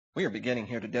We are beginning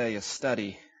here today a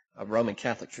study of Roman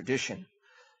Catholic tradition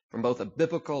from both a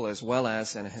biblical as well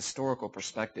as an historical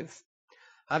perspective.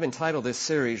 I've entitled this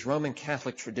series Roman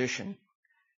Catholic Tradition,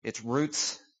 Its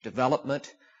Roots, Development,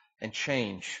 and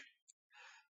Change.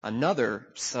 Another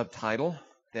subtitle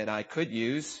that I could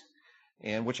use,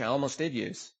 and which I almost did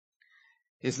use,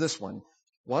 is this one: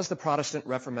 Was the Protestant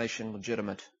Reformation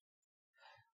legitimate?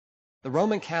 The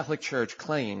Roman Catholic Church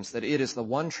claims that it is the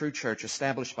one true church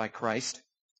established by Christ,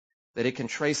 that it can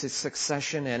trace its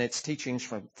succession and its teachings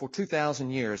for 2,000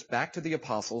 years back to the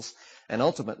apostles and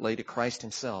ultimately to Christ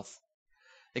himself.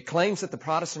 It claims that the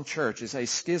Protestant Church is a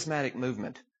schismatic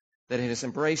movement, that it has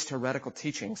embraced heretical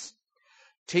teachings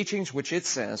which it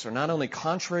says are not only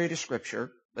contrary to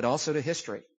Scripture, but also to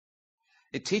history.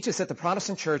 It teaches that the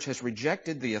Protestant Church has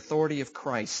rejected the authority of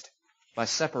Christ by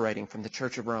separating from the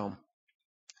Church of Rome.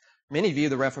 Many view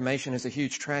the Reformation as a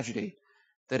huge tragedy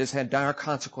that has had dire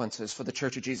consequences for the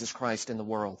Church of Jesus Christ in the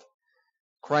world.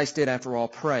 Christ did, after all,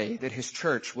 pray that his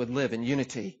church would live in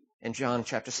unity in John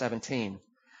chapter 17.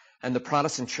 And the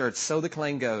Protestant Church, so the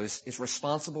claim goes, is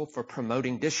responsible for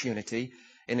promoting disunity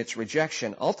in its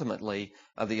rejection, ultimately,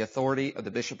 of the authority of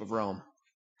the Bishop of Rome.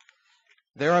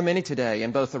 There are many today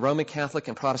in both the Roman Catholic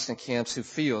and Protestant camps who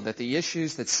feel that the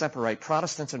issues that separate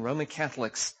Protestants and Roman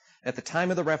Catholics at the time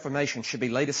of the Reformation should be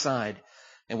laid aside,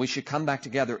 and we should come back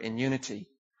together in unity,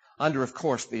 under, of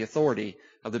course, the authority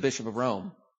of the Bishop of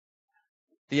Rome.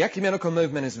 The ecumenical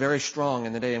movement is very strong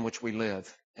in the day in which we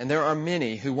live, and there are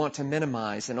many who want to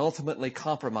minimize and ultimately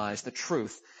compromise the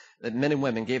truth that men and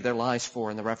women gave their lives for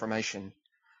in the Reformation.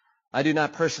 I do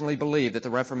not personally believe that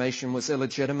the Reformation was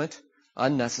illegitimate,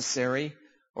 unnecessary,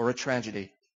 or a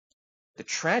tragedy. The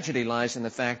tragedy lies in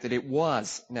the fact that it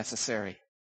was necessary.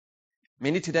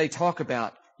 Many today talk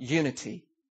about unity,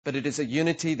 but it is a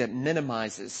unity that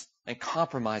minimizes and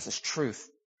compromises truth.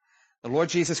 The Lord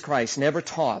Jesus Christ never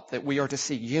taught that we are to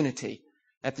seek unity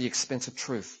at the expense of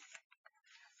truth.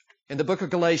 In the book of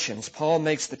Galatians, Paul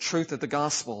makes the truth of the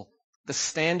gospel the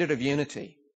standard of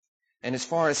unity. And as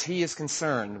far as he is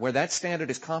concerned, where that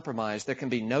standard is compromised, there can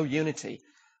be no unity.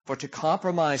 For to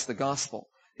compromise the gospel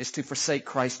is to forsake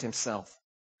Christ himself.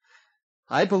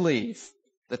 I believe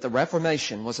that the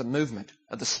Reformation was a movement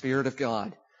of the Spirit of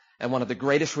God and one of the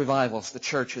greatest revivals the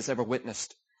church has ever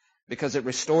witnessed, because it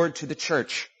restored to the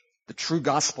church the true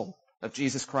gospel of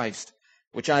Jesus Christ,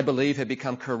 which I believe had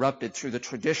become corrupted through the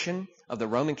tradition of the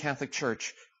Roman Catholic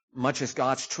Church, much as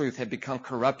God's truth had become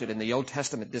corrupted in the Old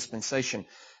Testament dispensation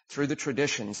through the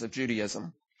traditions of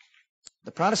Judaism.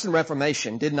 The Protestant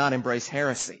Reformation did not embrace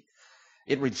heresy.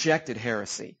 It rejected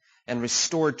heresy and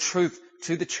restored truth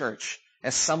to the church,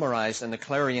 as summarized in the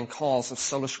clarion calls of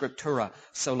sola scriptura,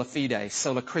 sola fide,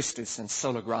 sola Christus, and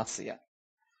sola gratia.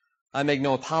 I make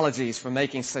no apologies for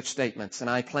making such statements, and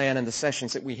I plan in the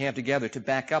sessions that we have together to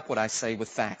back up what I say with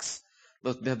facts,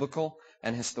 both biblical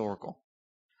and historical.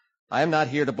 I am not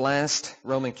here to blast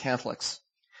Roman Catholics.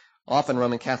 Often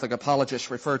Roman Catholic apologists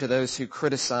refer to those who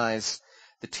criticize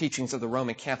the teachings of the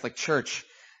Roman Catholic Church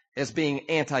as being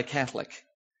anti-Catholic.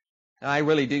 I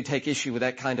really do take issue with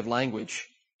that kind of language.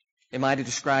 Am I to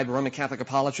describe Roman Catholic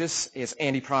apologists as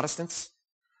anti-Protestants?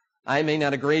 I may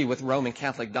not agree with Roman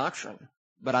Catholic doctrine,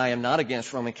 but I am not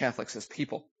against Roman Catholics as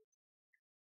people.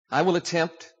 I will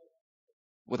attempt,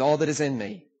 with all that is in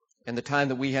me, in the time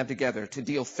that we have together, to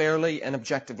deal fairly and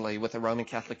objectively with the Roman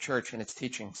Catholic Church and its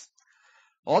teachings.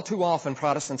 All too often,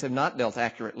 Protestants have not dealt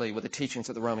accurately with the teachings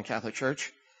of the Roman Catholic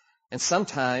Church, and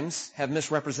sometimes have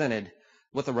misrepresented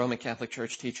what the Roman Catholic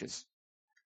Church teaches.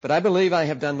 But I believe I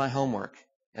have done my homework,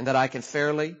 and that I can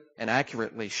fairly and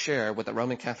accurately share what the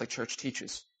Roman Catholic Church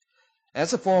teaches.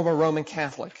 As a former Roman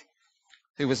Catholic,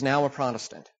 who is now a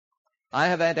Protestant, I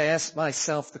have had to ask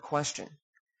myself the question,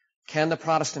 can the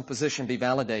Protestant position be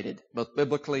validated, both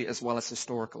biblically as well as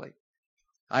historically?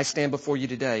 I stand before you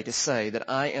today to say that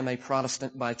I am a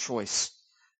Protestant by choice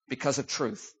because of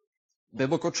truth,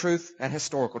 biblical truth and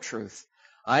historical truth.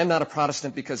 I am not a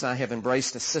Protestant because I have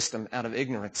embraced a system out of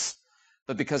ignorance,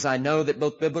 but because I know that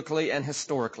both biblically and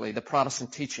historically the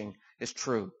Protestant teaching is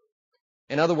true.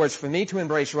 In other words, for me to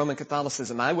embrace Roman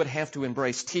Catholicism, I would have to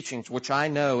embrace teachings which I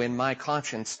know in my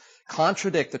conscience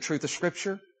contradict the truth of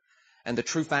Scripture and the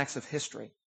true facts of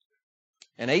history.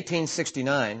 In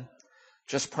 1869,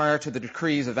 just prior to the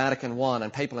decrees of Vatican I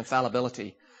on papal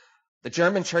infallibility, the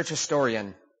German church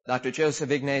historian, Dr.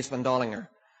 Joseph Ignaz von Dollinger,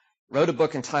 wrote a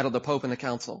book entitled The Pope and the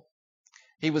Council.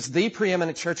 He was the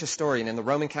preeminent church historian in the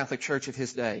Roman Catholic Church of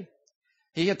his day.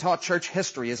 He had taught church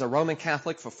history as a Roman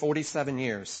Catholic for 47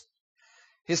 years.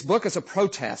 His book is a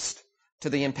protest to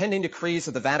the impending decrees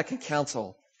of the Vatican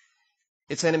Council.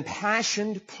 It's an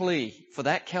impassioned plea for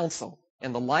that council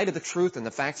in the light of the truth and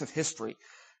the facts of history,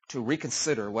 to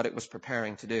reconsider what it was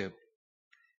preparing to do.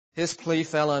 His plea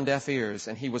fell on deaf ears,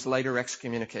 and he was later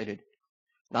excommunicated,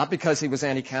 not because he was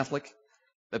anti-Catholic,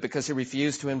 but because he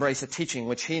refused to embrace a teaching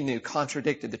which he knew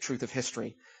contradicted the truth of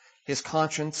history. His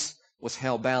conscience was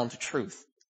held bound to truth.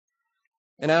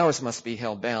 And ours must be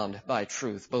held bound by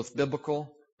truth, both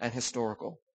biblical and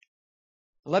historical.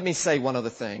 Let me say one other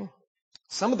thing.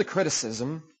 Some of the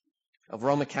criticism of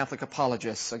Roman Catholic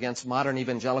apologists against modern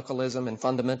evangelicalism and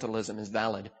fundamentalism is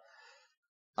valid.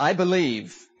 I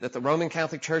believe that the Roman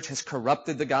Catholic Church has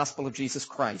corrupted the gospel of Jesus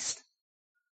Christ.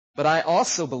 But I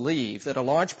also believe that a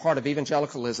large part of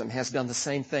evangelicalism has done the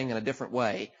same thing in a different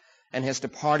way and has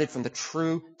departed from the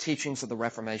true teachings of the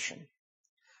Reformation.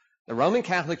 The Roman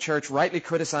Catholic Church rightly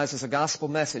criticizes a gospel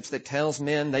message that tells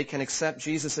men they can accept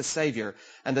Jesus as Savior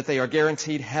and that they are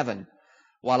guaranteed heaven,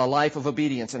 while a life of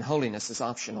obedience and holiness is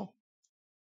optional.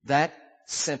 That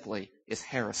simply is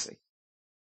heresy.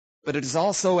 But it is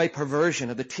also a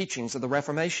perversion of the teachings of the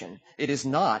Reformation. It is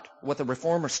not what the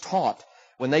Reformers taught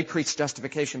when they preached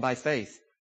justification by faith.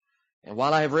 And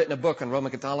while I have written a book on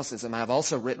Roman Catholicism, I have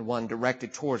also written one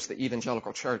directed towards the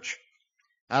evangelical church.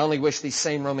 I only wish these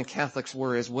same Roman Catholics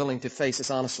were as willing to face as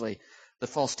honestly the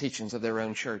false teachings of their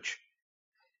own church.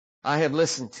 I have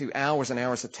listened to hours and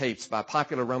hours of tapes by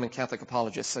popular Roman Catholic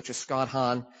apologists such as Scott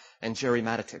Hahn and Jerry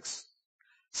Matitix.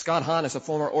 Scott Hahn is a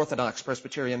former Orthodox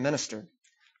Presbyterian minister.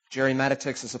 Jerry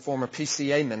Matitix is a former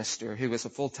PCA minister who is a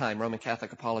full-time Roman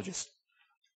Catholic apologist.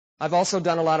 I've also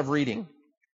done a lot of reading,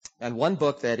 and one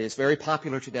book that is very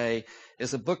popular today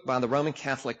is a book by the Roman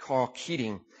Catholic Carl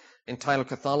Keating entitled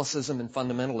Catholicism and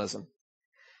Fundamentalism.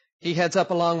 He heads up,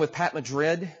 along with Pat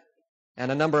Madrid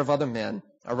and a number of other men,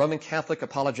 a Roman Catholic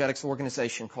apologetics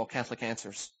organization called Catholic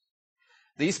Answers.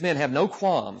 These men have no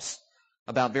qualms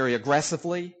about very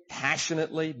aggressively,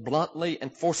 passionately, bluntly,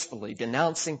 and forcefully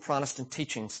denouncing Protestant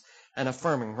teachings and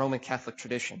affirming Roman Catholic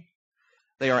tradition.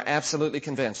 They are absolutely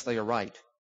convinced they are right.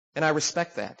 And I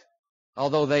respect that,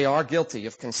 although they are guilty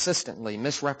of consistently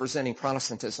misrepresenting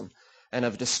Protestantism and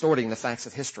of distorting the facts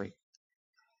of history.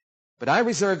 But I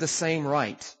reserve the same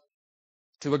right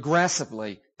to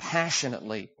aggressively,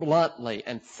 passionately, bluntly,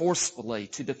 and forcefully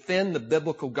to defend the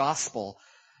biblical gospel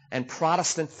and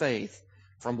Protestant faith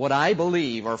from what I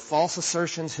believe are false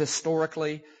assertions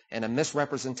historically and a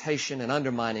misrepresentation and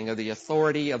undermining of the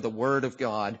authority of the Word of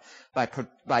God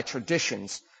by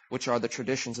traditions which are the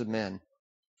traditions of men.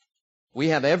 We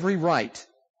have every right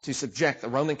to subject the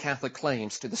Roman Catholic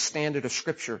claims to the standard of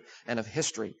Scripture and of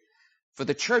history, for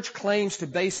the Church claims to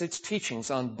base its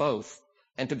teachings on both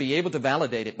and to be able to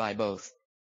validate it by both.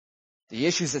 The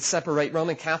issues that separate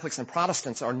Roman Catholics and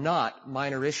Protestants are not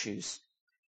minor issues.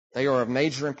 They are of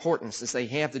major importance as they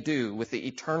have to do with the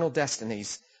eternal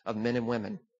destinies of men and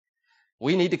women.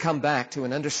 We need to come back to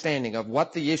an understanding of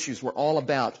what the issues were all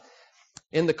about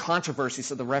in the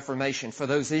controversies of the Reformation, for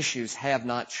those issues have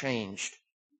not changed.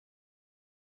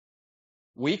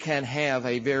 We can have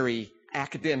a very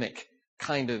academic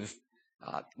kind of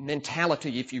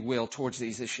mentality, if you will, towards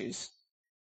these issues.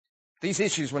 These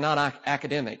issues were not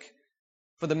academic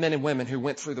for the men and women who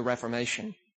went through the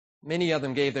Reformation. Many of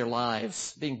them gave their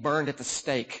lives, being burned at the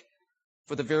stake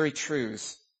for the very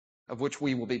truths of which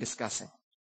we will be discussing.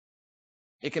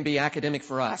 It can be academic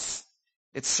for us.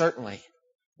 It certainly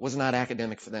was not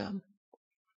academic for them.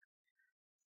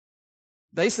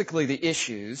 Basically, the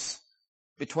issues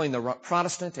between the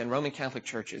Protestant and Roman Catholic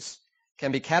churches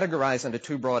can be categorized under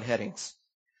two broad headings.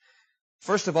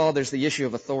 First of all, there's the issue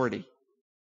of authority,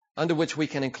 under which we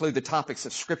can include the topics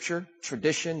of Scripture,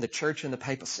 tradition, the church, and the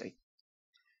papacy.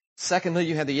 Secondly,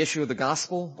 you have the issue of the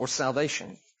gospel or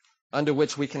salvation, under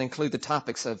which we can include the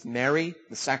topics of Mary,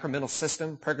 the sacramental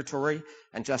system, purgatory,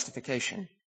 and justification.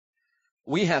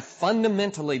 We have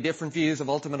fundamentally different views of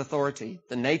ultimate authority,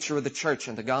 the nature of the church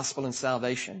and the gospel and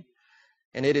salvation.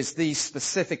 And it is these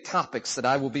specific topics that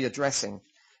I will be addressing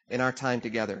in our time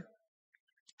together.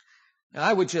 Now,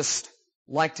 I would just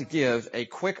like to give a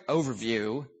quick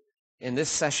overview in this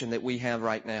session that we have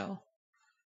right now.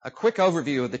 A quick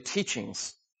overview of the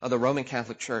teachings of the Roman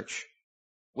Catholic Church,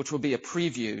 which will be a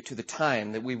preview to the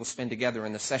time that we will spend together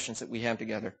in the sessions that we have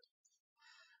together.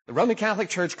 The Roman Catholic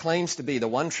Church claims to be the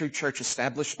one true church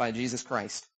established by Jesus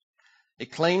Christ.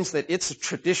 It claims that its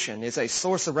tradition is a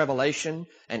source of revelation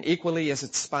and equally as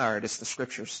inspired as the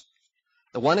Scriptures.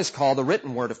 The one is called the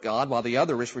written Word of God, while the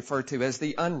other is referred to as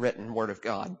the unwritten Word of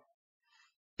God.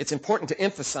 It's important to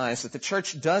emphasize that the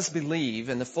Church does believe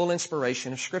in the full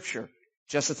inspiration of Scripture,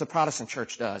 just as the Protestant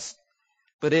Church does.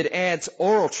 But it adds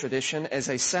oral tradition as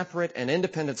a separate and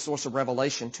independent source of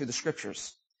revelation to the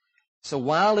Scriptures. So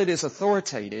while it is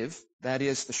authoritative, That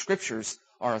is, the Scriptures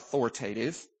are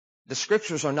authoritative. The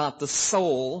Scriptures are not the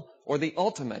sole or the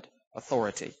ultimate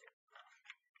authority.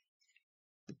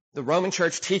 The Roman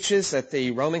Church teaches that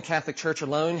the Roman Catholic Church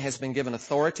alone has been given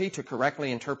authority to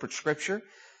correctly interpret Scripture,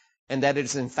 and that it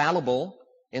is infallible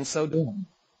in so doing.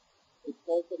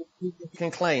 It can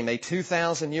claim a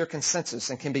 2,000-year consensus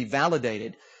and can be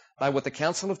validated by what the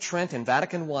Council of Trent and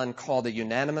Vatican I call the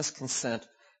unanimous consent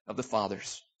of the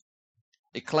Fathers.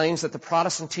 It claims that the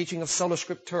Protestant teaching of sola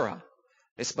scriptura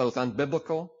is both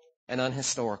unbiblical and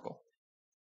unhistorical.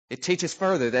 It teaches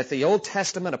further that the Old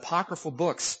Testament apocryphal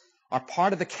books are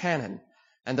part of the canon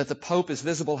and that the Pope is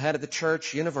visible head of the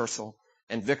Church universal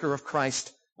and vicar of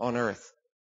Christ on earth.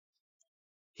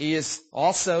 He is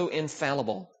also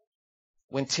infallible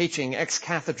when teaching ex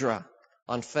cathedra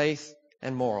on faith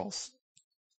and morals.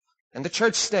 And the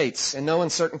Church states in no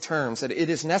uncertain terms that it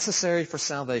is necessary for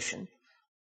salvation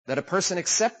that a person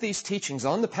accept these teachings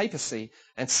on the papacy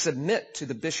and submit to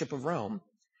the Bishop of Rome.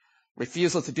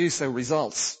 Refusal to do so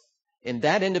results in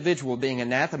that individual being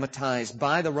anathematized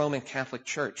by the Roman Catholic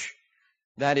Church.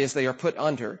 That is, they are put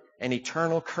under an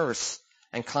eternal curse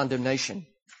and condemnation.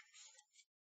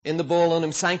 In the Bull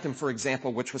Unum Sanctum, for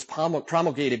example, which was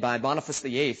promulgated by Boniface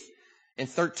VIII in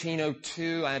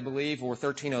 1302, I believe, or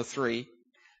 1303,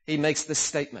 he makes this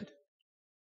statement: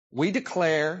 "We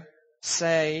declare,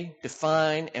 say,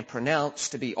 define, and pronounce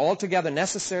to be altogether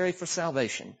necessary for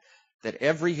salvation that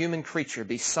every human creature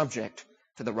be subject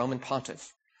to the Roman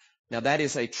Pontiff." Now that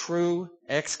is a true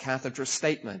ex cathedra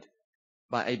statement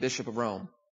by a Bishop of Rome.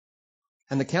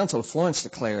 And the Council of Florence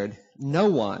declared, no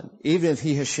one, even if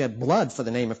he has shed blood for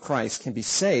the name of Christ, can be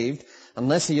saved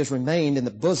unless he has remained in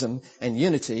the bosom and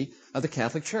unity of the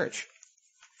Catholic Church.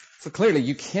 So clearly,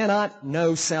 you cannot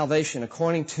know salvation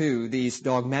according to these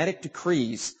dogmatic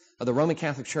decrees of the Roman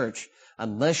Catholic Church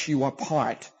unless you are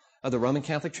part of the Roman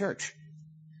Catholic Church.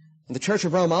 And the Church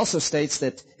of Rome also states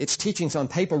that its teachings on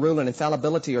papal rule and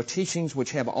infallibility are teachings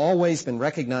which have always been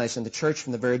recognized in the Church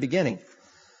from the very beginning,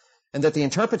 and that the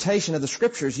interpretation of the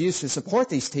Scriptures used to support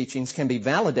these teachings can be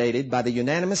validated by the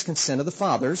unanimous consent of the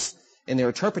Fathers in their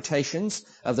interpretations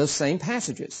of those same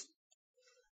passages.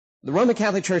 The Roman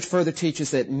Catholic Church further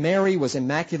teaches that Mary was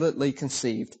immaculately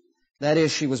conceived. That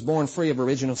is, she was born free of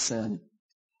original sin.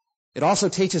 It also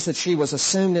teaches that she was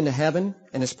assumed into heaven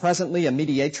and is presently a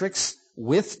mediatrix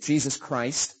with Jesus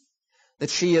Christ, that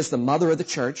she is the mother of the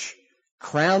Church,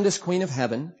 crowned as Queen of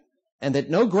Heaven, and that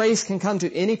no grace can come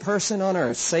to any person on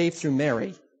earth save through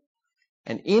Mary.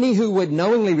 And any who would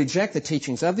knowingly reject the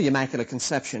teachings of the Immaculate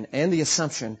Conception and the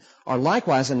Assumption are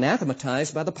likewise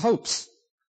anathematized by the popes.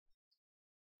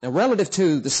 Now, relative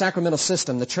to the sacramental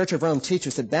system, the Church of Rome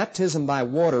teaches that baptism by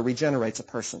water regenerates a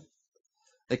person,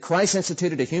 that Christ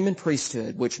instituted a human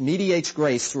priesthood which mediates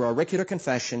grace through auricular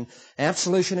confession,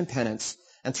 absolution, and penance,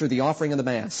 and through the offering of the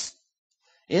Mass.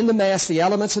 In the Mass, the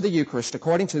elements of the Eucharist,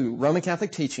 according to Roman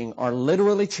Catholic teaching, are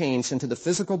literally changed into the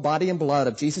physical body and blood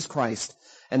of Jesus Christ,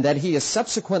 and that he is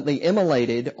subsequently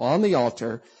immolated on the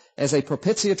altar as a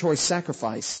propitiatory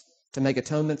sacrifice to make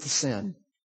atonement for sin.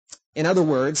 In other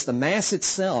words, the Mass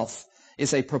itself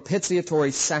is a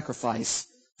propitiatory sacrifice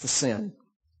for sin.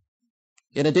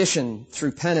 In addition,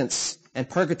 through penance and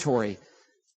purgatory,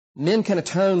 men can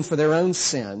atone for their own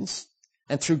sins,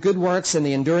 and through good works and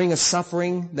the enduring of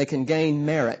suffering, they can gain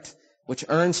merit, which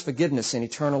earns forgiveness in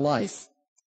eternal life.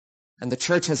 And the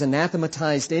Church has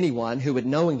anathematized anyone who would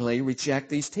knowingly reject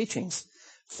these teachings.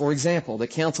 For example, the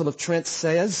Council of Trent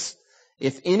says,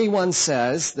 if anyone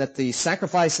says that the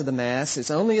sacrifice of the Mass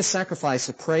is only a sacrifice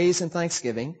of praise and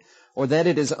thanksgiving, or that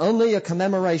it is only a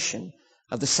commemoration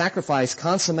of the sacrifice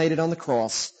consummated on the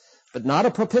cross, but not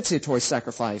a propitiatory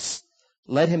sacrifice,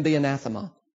 let him be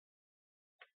anathema.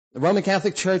 The Roman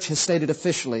Catholic Church has stated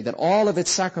officially that all of its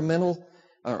sacraments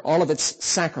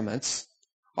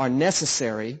are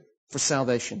necessary for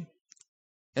salvation.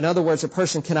 In other words, a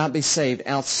person cannot be saved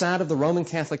outside of the Roman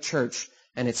Catholic Church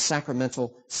and its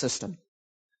sacramental system.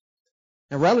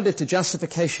 Now, relative to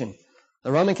justification,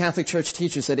 the Roman Catholic Church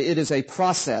teaches that it is a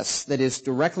process that is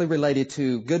directly related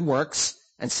to good works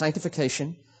and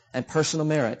sanctification and personal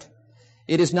merit.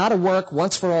 It is not a work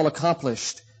once for all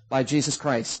accomplished by Jesus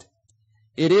Christ.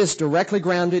 It is directly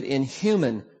grounded in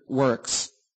human works,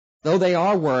 though they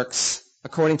are works,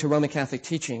 according to Roman Catholic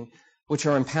teaching, which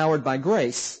are empowered by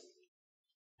grace.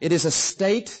 It is a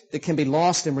state that can be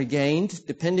lost and regained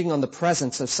depending on the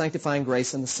presence of sanctifying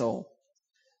grace in the soul.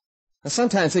 Now,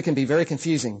 sometimes it can be very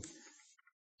confusing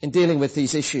in dealing with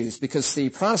these issues because the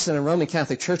Protestant and Roman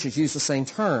Catholic churches use the same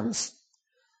terms.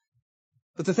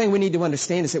 But the thing we need to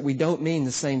understand is that we don't mean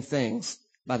the same things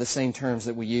by the same terms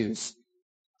that we use.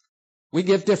 We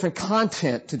give different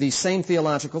content to these same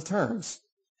theological terms.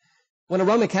 When a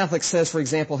Roman Catholic says, for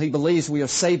example, he believes we are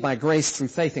saved by grace through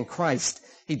faith in Christ,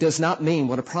 he does not mean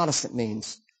what a Protestant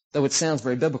means, though it sounds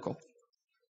very biblical.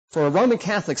 For a Roman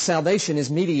Catholic, salvation is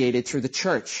mediated through the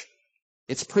church,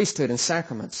 its priesthood and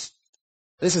sacraments.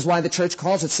 This is why the church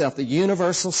calls itself the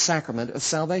universal sacrament of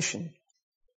salvation.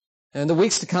 And in the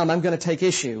weeks to come, I'm going to take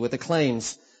issue with the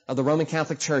claims of the Roman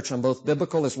Catholic Church on both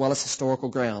biblical as well as historical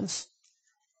grounds.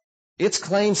 Its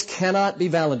claims cannot be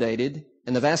validated,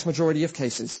 in the vast majority of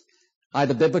cases,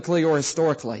 either biblically or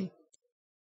historically,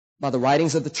 by the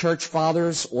writings of the church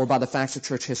fathers or by the facts of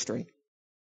church history.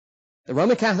 The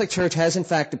Roman Catholic Church has in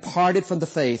fact departed from the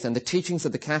faith and the teachings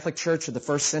of the Catholic Church of the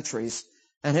first centuries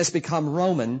and has become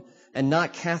Roman and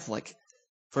not Catholic.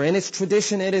 For in its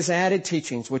tradition it has added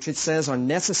teachings which it says are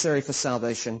necessary for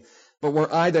salvation, but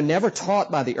were either never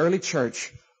taught by the early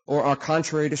church or are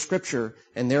contrary to Scripture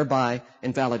and thereby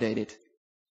invalidated.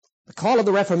 The call of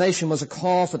the Reformation was a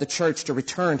call for the church to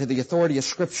return to the authority of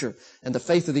Scripture and the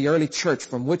faith of the early church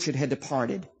from which it had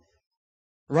departed.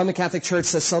 The Roman Catholic Church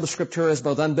says sola scriptura is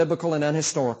both unbiblical and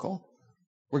unhistorical.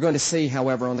 We're going to see,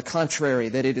 however, on the contrary,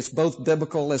 that it is both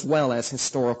biblical as well as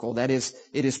historical. That is,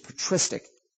 it is patristic,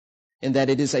 in that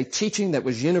it is a teaching that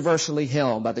was universally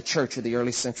held by the church of the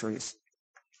early centuries.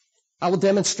 I will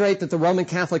demonstrate that the Roman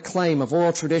Catholic claim of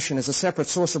oral tradition as a separate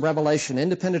source of revelation,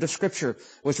 independent of Scripture,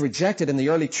 was rejected in the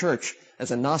early church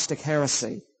as a Gnostic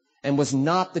heresy and was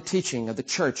not the teaching of the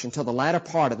church until the latter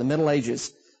part of the Middle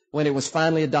Ages, when it was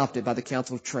finally adopted by the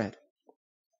Council of Trent.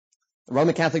 The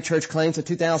Roman Catholic Church claims a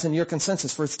 2,000-year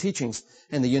consensus for its teachings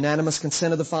and the unanimous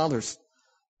consent of the Fathers.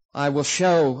 I will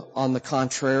show, on the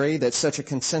contrary, that such a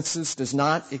consensus does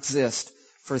not exist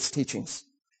for its teachings.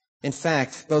 In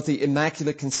fact, both the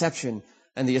Immaculate Conception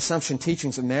and the Assumption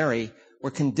teachings of Mary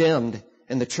were condemned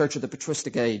in the Church of the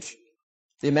Patristic Age.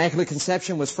 The Immaculate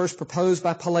Conception was first proposed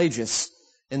by Pelagius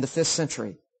in the 5th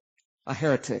century, a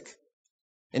heretic,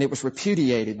 and it was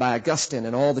repudiated by Augustine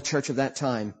and all the church of that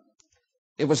time.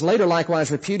 It was later likewise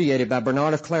repudiated by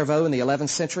Bernard of Clairvaux in the 11th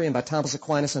century and by Thomas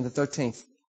Aquinas in the 13th.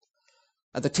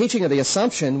 The teaching of the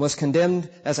Assumption was condemned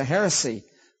as a heresy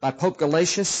by Pope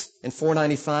Gelasius in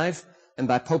 495 and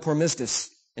by Pope Hormisdas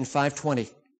in 520.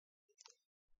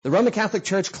 The Roman Catholic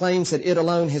Church claims that it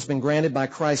alone has been granted by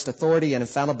Christ authority and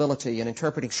infallibility in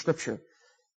interpreting Scripture.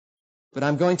 But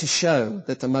I'm going to show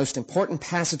that the most important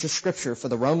passage of Scripture for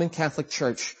the Roman Catholic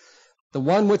Church, the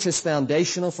one which is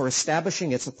foundational for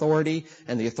establishing its authority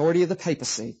and the authority of the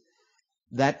papacy,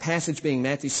 that passage being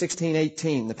Matthew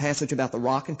 16:18, the passage about the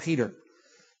rock and Peter,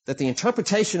 that the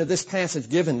interpretation of this passage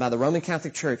given by the Roman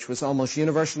Catholic Church was almost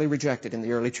universally rejected in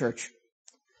the early church.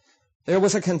 There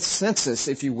was a consensus,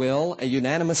 if you will, a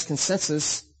unanimous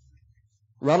consensus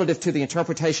relative to the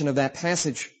interpretation of that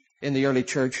passage in the early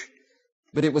church,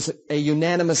 but it was a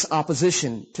unanimous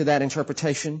opposition to that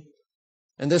interpretation,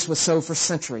 and this was so for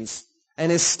centuries,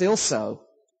 and is still so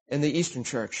in the Eastern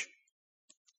Church.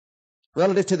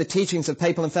 Relative to the teachings of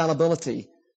papal infallibility,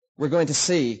 we're going to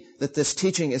see that this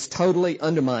teaching is totally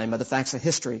undermined by the facts of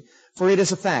history. For it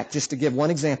is a fact, just to give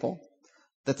one example,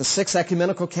 that the Sixth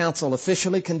Ecumenical Council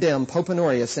officially condemned Pope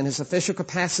Honorius in his official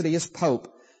capacity as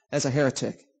Pope as a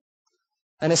heretic.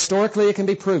 And historically it can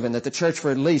be proven that the Church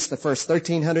for at least the first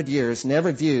 1,300 years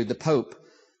never viewed the Pope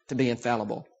to be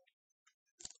infallible.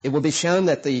 It will be shown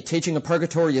that the teaching of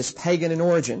purgatory is pagan in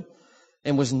origin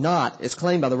and was not, as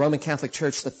claimed by the Roman Catholic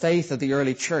Church, the faith of the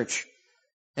early Church.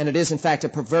 And it is, in fact, a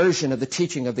perversion of the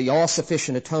teaching of the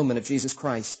all-sufficient atonement of Jesus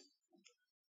Christ.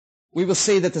 We will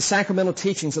see that the sacramental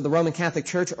teachings of the Roman Catholic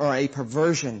Church are a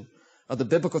perversion of the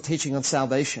biblical teaching on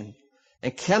salvation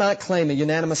and cannot claim a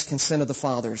unanimous consent of the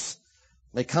Fathers.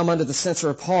 They come under the censor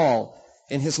of Paul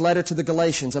in his letter to the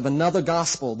Galatians of another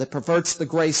gospel that perverts the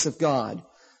grace of God.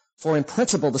 For in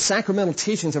principle, the sacramental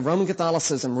teachings of Roman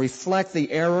Catholicism reflect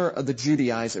the error of the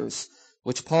Judaizers,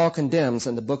 which Paul condemns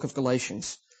in the book of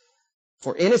Galatians.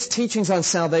 For in its teachings on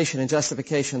salvation and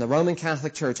justification, the Roman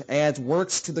Catholic Church adds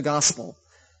works to the gospel,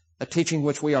 a teaching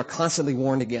which we are constantly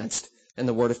warned against in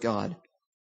the Word of God.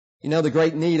 You know, the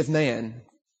great need of man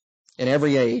in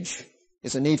every age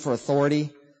is a need for authority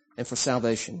and for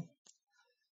salvation.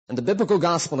 And the biblical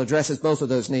gospel addresses both of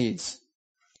those needs.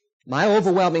 My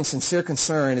overwhelming sincere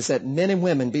concern is that men and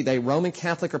women, be they Roman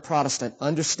Catholic or Protestant,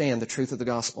 understand the truth of the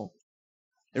gospel.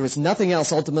 There is nothing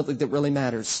else ultimately that really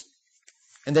matters.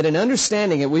 And that in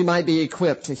understanding it, we might be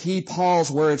equipped to heed Paul's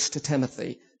words to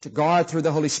Timothy, to guard through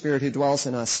the Holy Spirit who dwells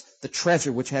in us the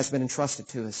treasure which has been entrusted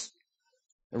to us.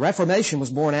 The Reformation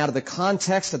was born out of the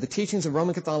context of the teachings of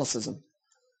Roman Catholicism.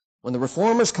 When the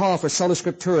Reformers called for sola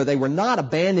scriptura, they were not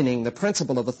abandoning the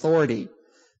principle of authority,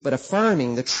 but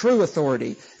affirming the true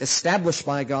authority established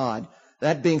by God,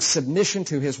 that being submission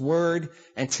to His Word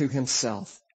and to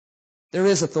Himself. There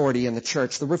is authority in the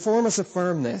church. The Reformers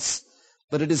affirm this,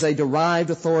 but it is a derived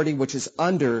authority which is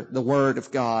under the Word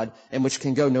of God and which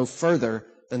can go no further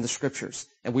than the Scriptures.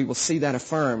 And we will see that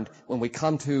affirmed when we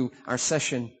come to our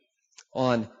session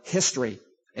on history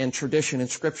and tradition in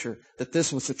Scripture, that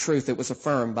this was the truth that was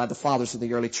affirmed by the fathers of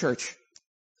the early church.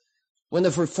 When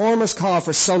the Reformers called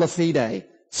for sola fide,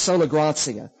 sola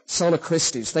gratia, sola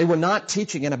Christus, they were not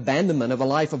teaching an abandonment of a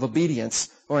life of obedience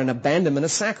or an abandonment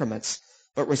of sacraments,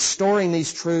 but restoring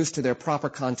these truths to their proper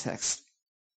context.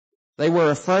 They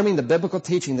were affirming the biblical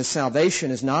teaching that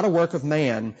salvation is not a work of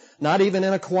man, not even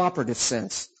in a cooperative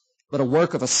sense, but a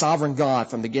work of a sovereign God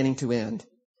from beginning to end.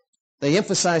 They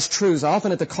emphasized truths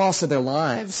often at the cost of their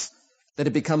lives that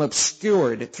had become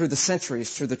obscured through the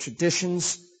centuries, through the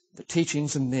traditions, the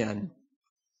teachings of men.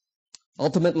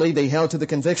 Ultimately, they held to the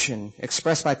conviction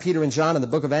expressed by Peter and John in the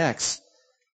book of Acts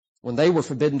when they were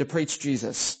forbidden to preach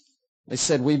Jesus. They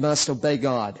said, we must obey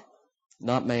God,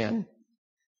 not man.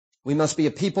 We must be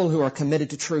a people who are committed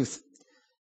to truth.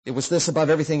 It was this above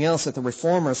everything else that the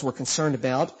Reformers were concerned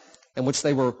about and which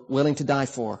they were willing to die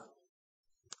for.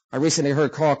 I recently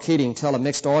heard Carl Keating tell a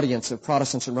mixed audience of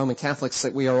Protestants and Roman Catholics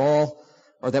that we all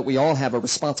have a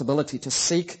responsibility to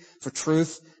seek for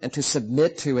truth and to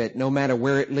submit to it no matter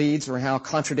where it leads or how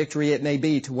contradictory it may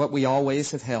be to what we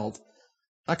always have held.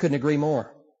 I couldn't agree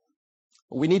more.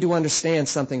 We need to understand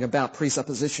something about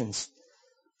presuppositions.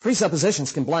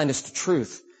 Presuppositions can blind us to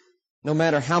truth, no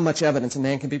matter how much evidence a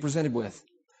man can be presented with.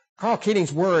 Carl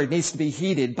Keating's word needs to be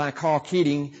heeded by Carl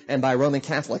Keating and by Roman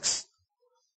Catholics.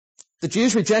 The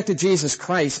Jews rejected Jesus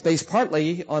Christ based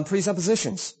partly on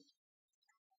presuppositions.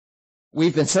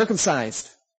 We've been circumcised.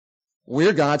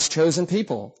 We're God's chosen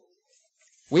people.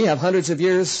 We have hundreds of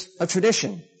years of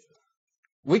tradition.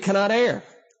 We cannot err,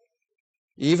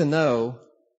 even though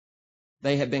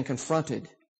they have been confronted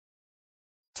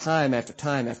time after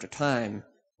time after time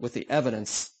with the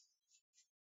evidence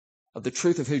of the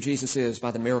truth of who Jesus is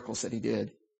by the miracles that He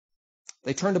did.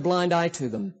 They turned a blind eye to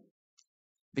them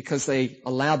because they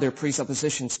allowed their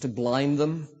presuppositions to blind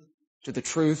them to the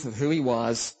truth of who He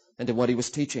was and to what He was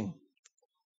teaching.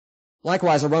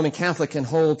 Likewise, a Roman Catholic can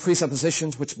hold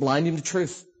presuppositions which blind him to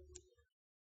truth.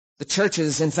 The church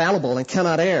is infallible and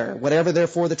cannot err. Whatever,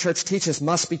 therefore, the church teaches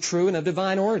must be true and of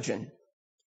divine origin.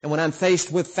 And when I'm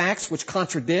faced with facts which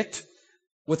contradict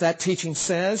what that teaching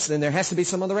says, then there has to be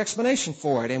some other explanation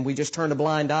for it, and we just turn a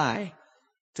blind eye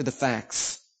to the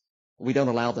facts. We don't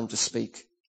allow them to speak.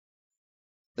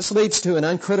 This leads to an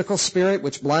uncritical spirit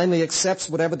which blindly accepts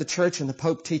whatever the church and the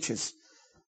Pope teaches.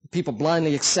 People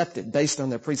blindly accept it based on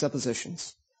their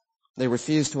presuppositions. They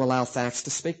refuse to allow facts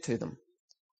to speak to them.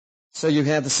 So you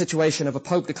have the situation of a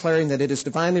Pope declaring that it is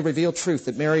divinely revealed truth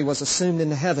that Mary was assumed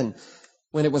into heaven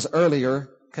when it was earlier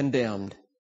condemned.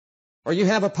 Or you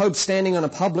have a Pope standing on a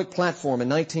public platform in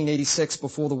 1986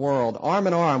 before the world, arm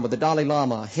in arm with the Dalai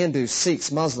Lama, Hindus,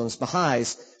 Sikhs, Muslims,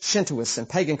 Baha'is, Shintoists, and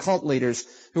pagan cult leaders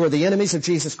who are the enemies of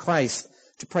Jesus Christ,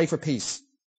 to pray for peace.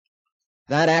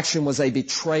 That action was a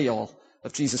betrayal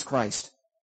of Jesus Christ.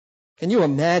 Can you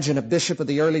imagine a bishop of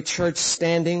the early church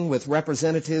standing with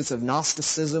representatives of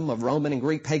Gnosticism, of Roman and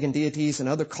Greek pagan deities and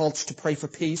other cults to pray for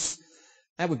peace?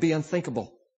 That would be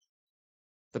unthinkable.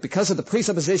 But because of the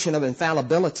presupposition of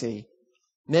infallibility,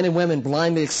 men and women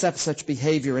blindly accept such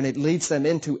behavior, and it leads them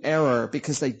into error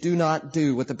because they do not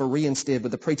do what the Bereans did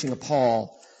with the preaching of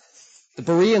Paul. The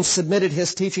Bereans submitted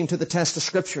his teaching to the test of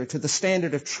Scripture, to the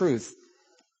standard of truth.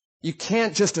 You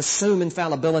can't just assume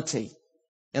infallibility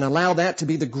and allow that to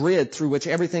be the grid through which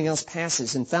everything else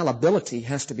passes. Infallibility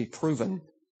has to be proven.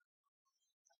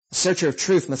 The searcher of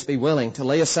truth must be willing to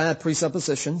lay aside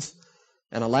presuppositions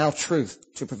and allow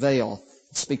truth to prevail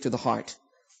and speak to the heart.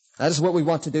 That is what we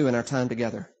want to do in our time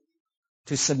together,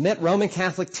 to submit Roman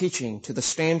Catholic teaching to the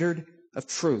standard of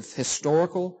truth,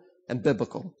 historical and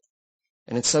biblical.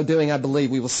 And in so doing, I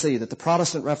believe we will see that the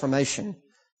Protestant Reformation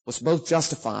was both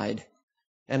justified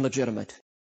and legitimate.